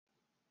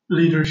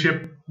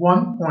Leadership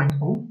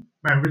 1.0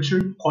 by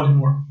Richard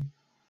Collingworth.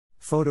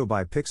 Photo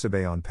by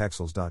Pixabay on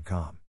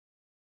Pexels.com.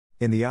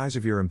 In the eyes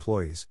of your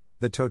employees,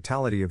 the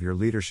totality of your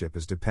leadership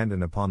is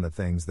dependent upon the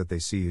things that they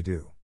see you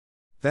do.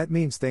 That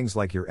means things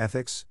like your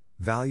ethics,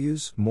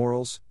 values,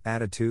 morals,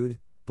 attitude,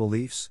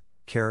 beliefs,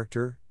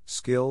 character,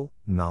 skill,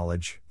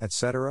 knowledge,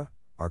 etc.,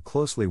 are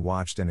closely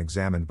watched and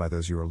examined by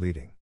those you are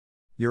leading.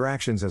 Your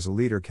actions as a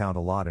leader count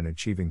a lot in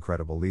achieving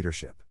credible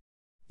leadership.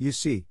 You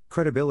see,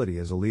 credibility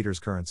is a leader's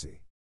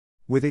currency.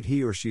 With it,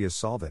 he or she is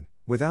solvent;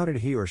 without it,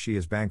 he or she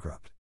is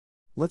bankrupt.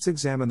 Let's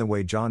examine the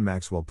way John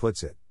Maxwell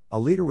puts it: a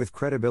leader with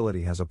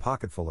credibility has a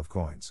pocket full of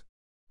coins.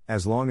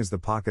 As long as the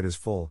pocket is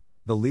full,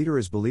 the leader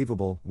is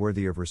believable,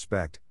 worthy of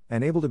respect,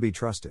 and able to be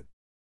trusted.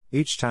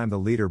 Each time the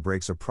leader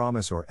breaks a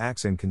promise or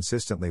acts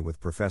inconsistently with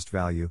professed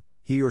value,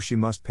 he or she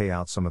must pay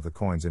out some of the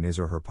coins in his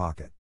or her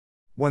pocket.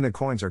 When the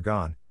coins are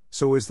gone,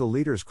 so is the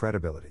leader's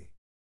credibility.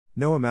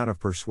 No amount of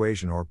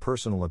persuasion or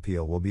personal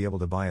appeal will be able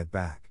to buy it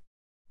back.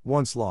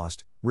 Once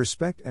lost,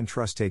 respect and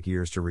trust take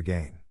years to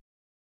regain.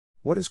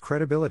 What is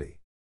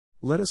credibility?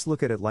 Let us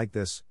look at it like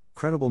this: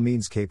 credible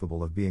means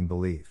capable of being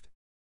believed.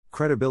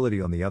 Credibility,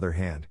 on the other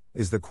hand,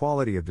 is the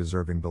quality of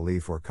deserving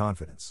belief or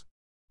confidence.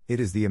 It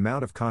is the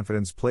amount of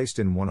confidence placed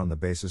in one on the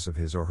basis of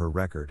his or her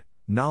record,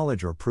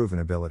 knowledge, or proven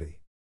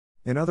ability.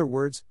 In other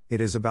words, it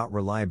is about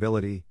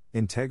reliability,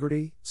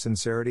 integrity,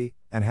 sincerity,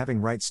 and having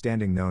right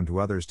standing known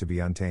to others to be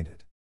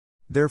untainted.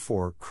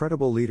 Therefore,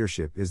 credible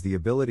leadership is the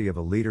ability of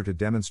a leader to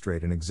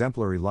demonstrate an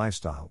exemplary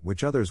lifestyle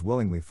which others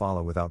willingly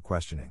follow without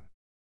questioning.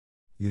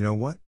 You know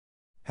what?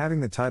 Having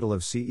the title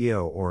of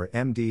CEO or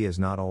MD is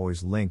not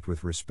always linked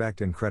with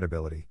respect and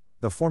credibility.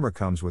 The former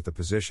comes with the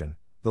position,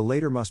 the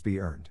latter must be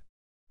earned.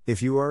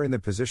 If you are in the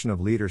position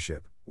of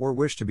leadership, or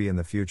wish to be in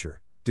the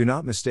future, do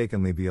not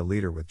mistakenly be a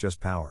leader with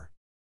just power.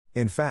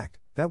 In fact,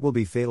 that will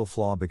be a fatal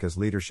flaw, because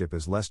leadership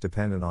is less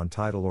dependent on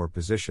title or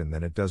position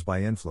than it does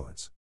by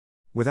influence.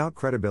 Without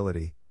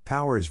credibility,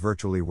 power is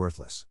virtually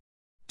worthless.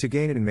 To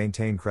gain and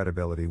maintain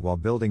credibility while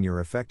building your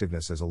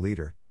effectiveness as a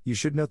leader, you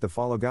should note the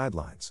following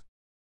guidelines.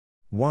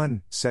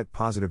 1. Set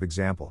positive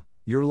example.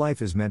 Your life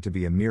is meant to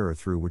be a mirror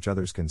through which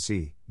others can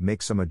see,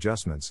 make some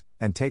adjustments,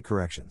 and take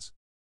corrections.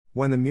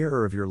 When the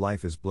mirror of your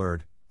life is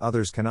blurred,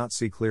 others cannot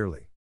see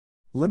clearly.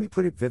 Let me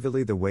put it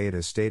vividly the way it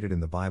is stated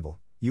in the Bible: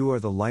 "You are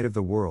the light of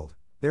the world,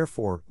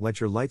 therefore, let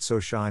your light so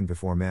shine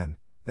before men,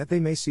 that they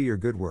may see your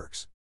good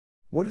works."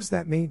 What does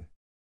that mean?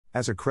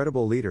 As a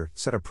credible leader,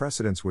 set a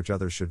precedence which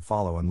others should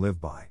follow and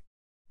live by.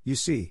 You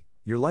see,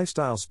 your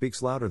lifestyle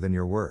speaks louder than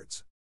your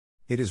words.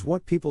 It is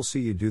what people see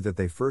you do that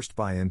they first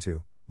buy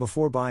into,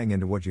 before buying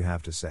into what you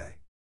have to say.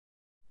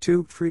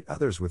 2. Treat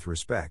others with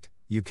respect.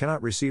 You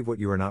cannot receive what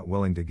you are not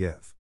willing to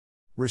give.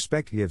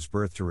 Respect gives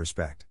birth to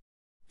respect.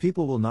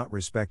 People will not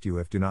respect you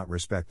if do not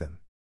respect them.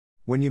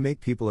 When you make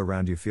people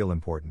around you feel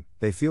important,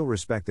 they feel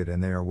respected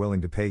and they are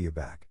willing to pay you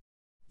back.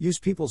 Use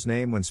people's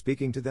name when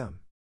speaking to them.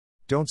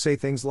 Don't say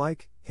things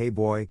like, "Hey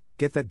boy,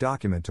 get that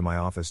document to my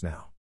office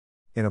now."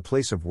 In a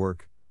place of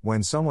work,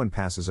 when someone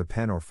passes a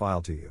pen or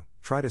file to you,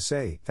 try to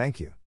say, "Thank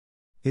you.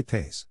 It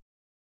pays."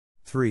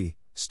 3.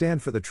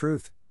 Stand for the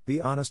truth.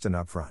 Be honest and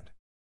upfront.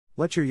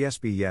 Let your yes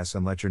be yes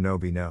and let your no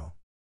be no.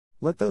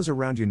 Let those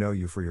around you know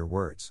you for your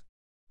words.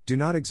 Do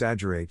not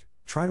exaggerate,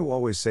 try to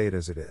always say it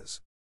as it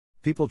is.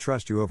 People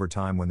trust you over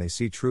time when they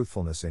see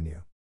truthfulness in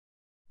you.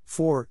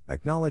 4.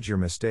 Acknowledge your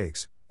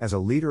mistakes. As a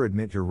leader,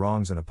 admit your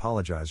wrongs and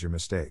apologize your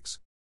mistakes.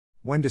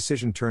 When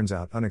decision turns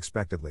out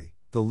unexpectedly,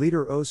 the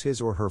leader owes his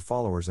or her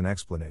followers an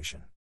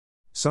explanation.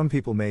 Some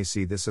people may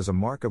see this as a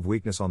mark of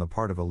weakness on the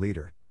part of a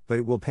leader, but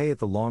it will pay at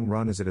the long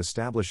run as it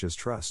establishes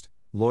trust,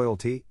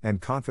 loyalty,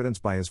 and confidence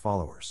by his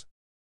followers.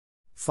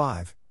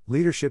 5.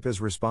 Leadership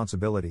is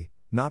responsibility,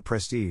 not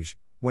prestige.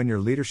 When your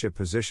leadership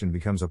position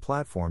becomes a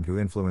platform to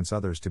influence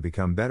others to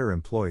become better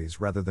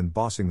employees rather than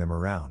bossing them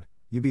around,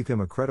 you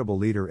become a credible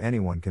leader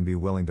anyone can be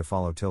willing to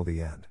follow till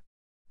the end.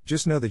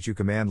 Just know that you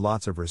command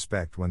lots of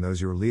respect when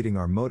those you're leading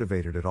are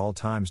motivated at all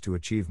times to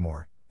achieve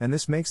more, and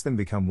this makes them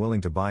become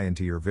willing to buy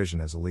into your vision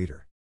as a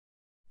leader.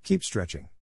 Keep stretching.